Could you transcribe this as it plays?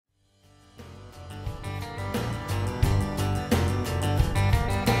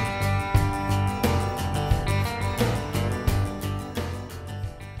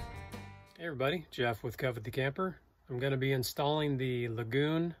Hey everybody, Jeff with Covet the Camper. I'm going to be installing the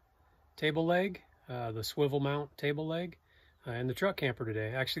Lagun table leg, the swivel mount table leg, in the truck camper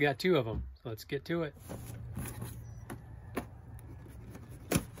today. I actually got two of them, so let's get to it.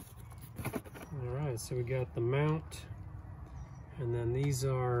 Alright, so we got the mount, and then these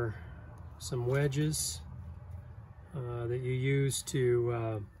are some wedges that you use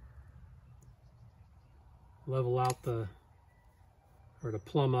to level out or to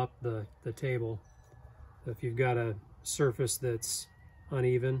plumb up the table. If you've got a surface that's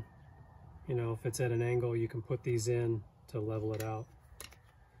uneven, you know, if it's at an angle, you can put these in to level it out.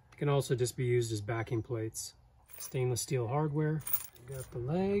 It can also just be used as backing plates. Stainless steel hardware. Got the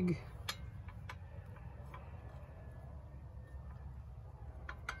leg.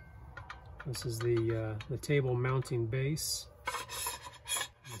 This is the table mounting base.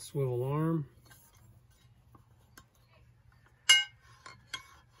 The swivel arm.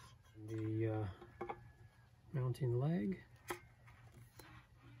 The mounting leg,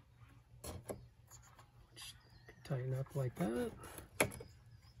 which can tighten up like that.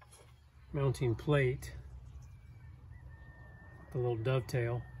 Mounting plate, the little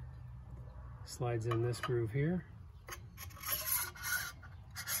dovetail, slides in this groove here.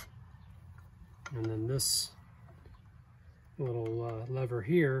 And then this little lever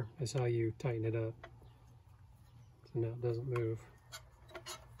here is how you tighten it up, so now it doesn't move.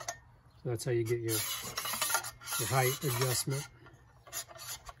 So that's how you get your height adjustment.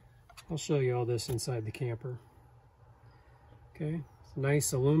 I'll show you all this inside the camper. Okay, it's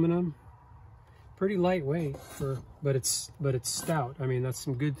nice aluminum, pretty lightweight but it's stout. I mean, that's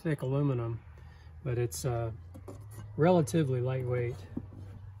some good thick aluminum, but it's relatively lightweight.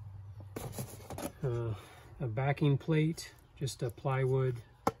 A backing plate, just a plywood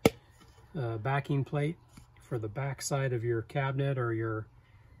backing plate for the back side of your cabinet or your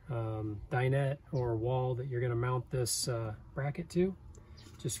dinette or wall that you're going to mount this bracket to,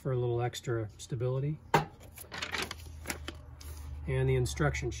 just for a little extra stability. And the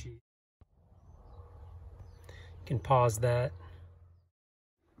instruction sheet. You can pause that.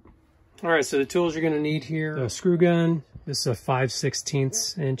 All right, so the tools you're going to need here: a screw gun. This is a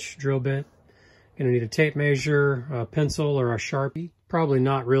 5/16 inch drill bit. You're going to need a tape measure, a pencil, or a Sharpie. Probably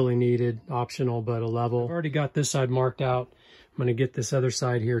not really needed, optional, but a level. I've already got this side marked out. I'm going to get this other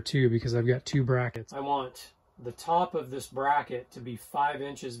side here too, because I've got two brackets. I want the top of this bracket to be 5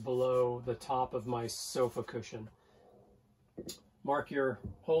 inches below the top of my sofa cushion. Mark your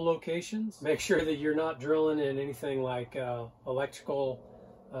hole locations. Make sure that you're not drilling in anything like electrical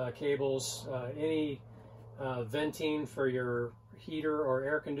cables, any venting for your heater or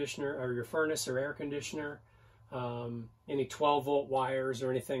air conditioner, or your furnace or air conditioner. Any 12-volt wires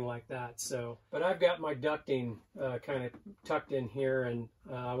or anything like that. So, but I've got my ducting kind of tucked in here, and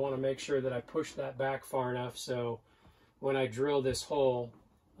I want to make sure that I push that back far enough so when I drill this hole,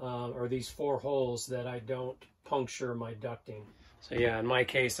 or these 4 holes, that I don't puncture my ducting. So yeah, in my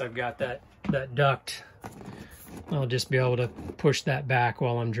case, I've got that duct. I'll just be able to push that back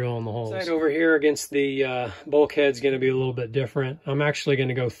while I'm drilling the holes. Side over here against the bulkhead is going to be a little bit different. I'm actually going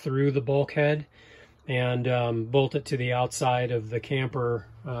to go through the bulkhead and bolt it to the outside of the camper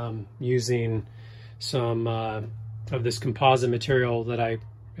using some of this composite material that I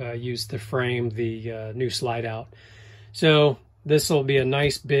used to frame the new slide out. So this will be a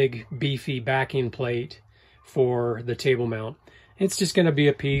nice big beefy backing plate for the table mount. It's just going to be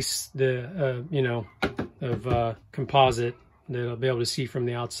a piece you know, of composite that I'll be able to see from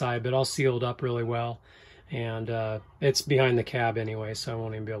the outside, but all sealed up really well. And it's behind the cab anyway, so I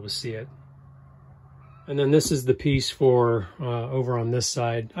won't even be able to see it. And then this is the piece for over on this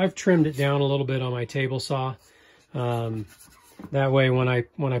side. I've trimmed it down a little bit on my table saw. That way when I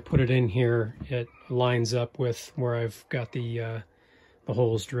put it in here, it lines up with where I've got the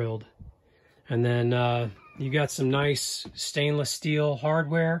holes drilled. And then you got some nice stainless steel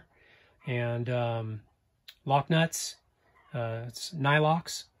hardware and lock nuts. It's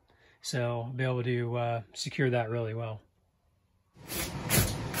nylocks, so I'll be able to secure that really well.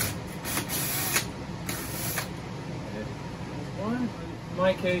 In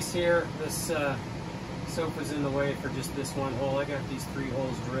my case here, this sofa's in the way for just this one hole. I got these 3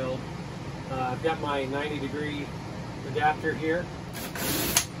 holes drilled. I've got my 90-degree adapter here.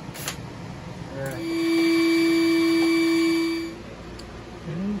 All right.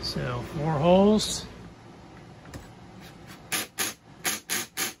 Okay, so 4 holes.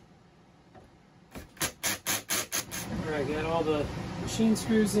 All right, got all the machine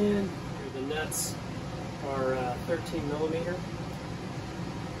screws in. Here, the nuts are 13 millimeter.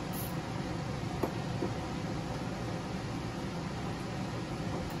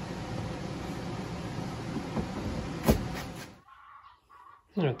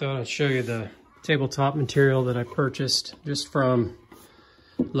 I thought I'd show you the tabletop material that I purchased just from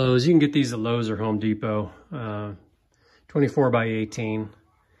Lowe's. You can get these at Lowe's or Home Depot, 24 by 18.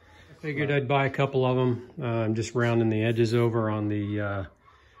 I figured I'd buy a couple of them. I'm just rounding the edges over on the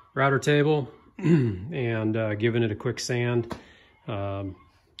router table and giving it a quick sand. 80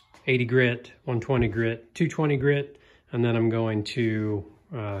 grit, 120 grit, 220 grit, and then I'm going to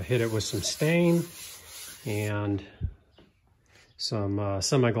hit it with some stain and some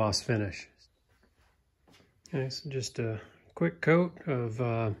semi-gloss finish. Okay, so just a quick coat of,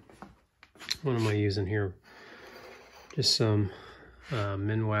 what am I using here? Just some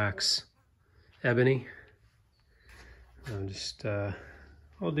Minwax ebony. I'll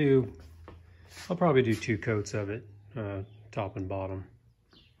probably do 2 coats of it, top and bottom.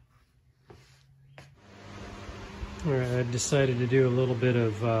 All right, I decided to do a little bit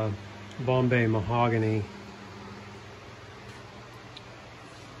of Bombay mahogany.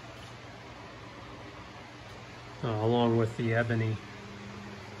 Along with the ebony,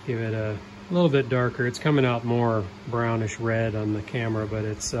 give it a little bit darker. It's coming out more brownish red on the camera, but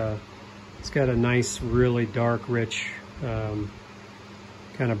it's got a nice, really dark, rich, kind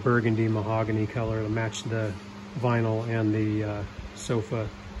of burgundy mahogany color to match the vinyl and the sofa.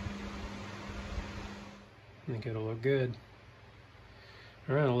 I think it'll look good.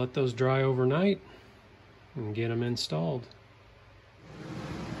 All right, I'll let those dry overnight and get them installed.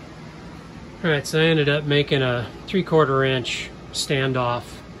 All right, so I ended up making a 3/4 inch standoff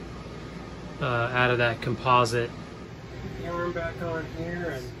out of that composite. Put the arm back on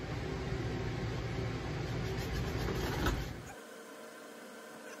here and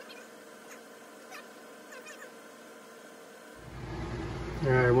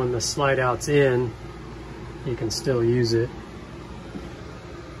all right, when the slide out's in, you can still use it.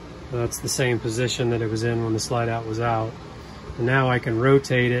 That's the same position that it was in when the slide out was out. And now I can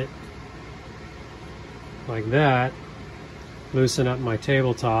rotate it like that, loosen up my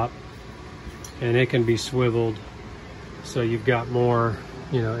tabletop, and it can be swiveled so you've got more,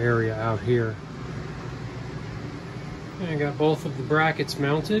 area out here. And I got both of the brackets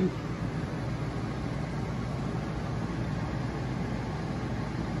mounted.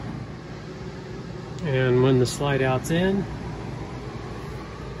 And when the slide out's in,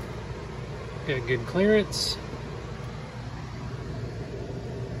 got good clearance.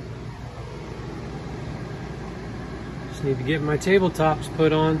 Just need to get my tabletops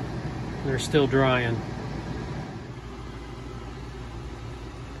put on. They're still drying.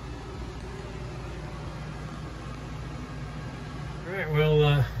 All right,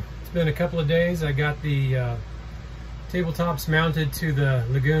 well, it's been a couple of days. I got the tabletops mounted to the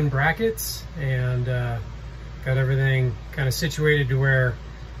Lagun brackets and got everything kind of situated to where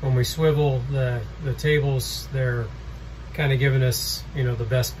when we swivel the tables, they're kind of giving us, the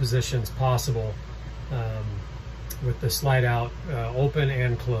best positions possible with the slide out open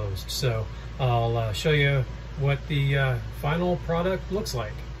and closed. So I'll show you what the final product looks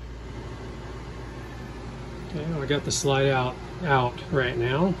like. Okay, I got the slide out right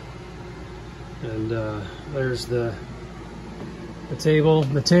now, and there's the table.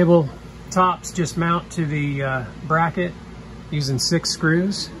 The table tops just mount to the bracket using 6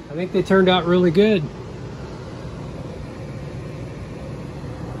 screws. I think they turned out really good.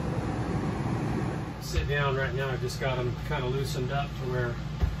 Sit down right now. I've just got them kind of loosened up to where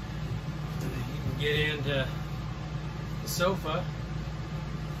you can get into the sofa.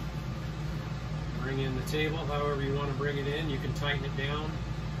 Bring in the table however you want to bring it in. You can tighten it down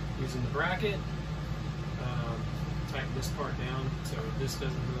using the bracket. Tighten this part down so this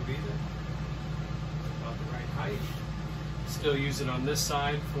doesn't move either. About the right height. Still use it on this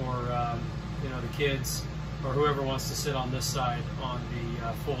side for the kids or whoever wants to sit on this side on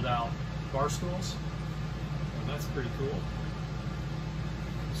the fold-out bar stools. So that's pretty cool.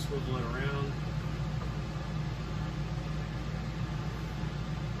 Swivel it around.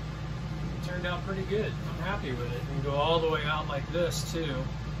 It turned out pretty good. I'm happy with it. You can go all the way out like this too,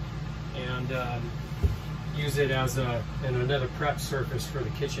 and use it as another prep surface for the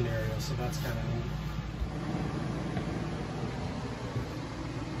kitchen area, so that's kind of neat.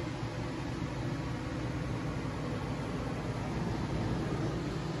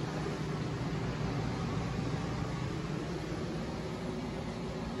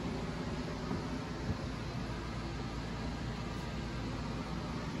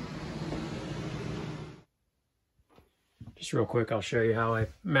 Just real quick, I'll show you how I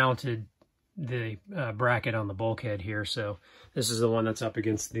mounted the bracket on the bulkhead here. So this is the one that's up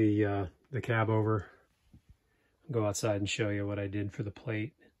against the cab over. I'll go outside and show you what I did for the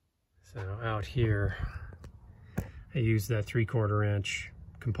plate. So out here, I used that 3/4 inch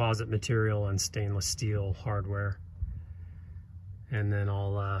composite material and stainless steel hardware. And then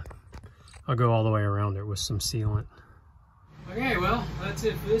I'll go all the way around it with some sealant. Okay, well, that's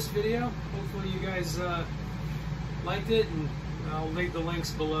it for this video. Hopefully you guys liked it, and I'll leave the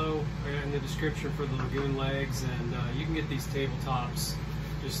links below in the description for the Lagun legs, and you can get these tabletops,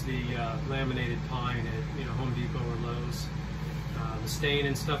 just the laminated pine at Home Depot or Lowe's. The stain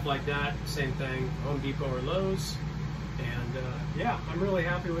and stuff like that, same thing, Home Depot or Lowe's. And yeah, I'm really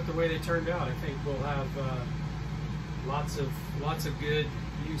happy with the way they turned out. I think we'll have lots of good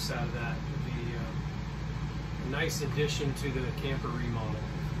use out of that. It'll be a nice addition to the camper remodel.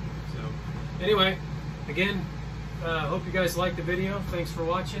 So anyway, again, hope you guys liked the video. Thanks for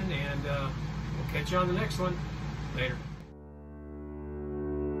watching, and we'll catch you on the next one. Later.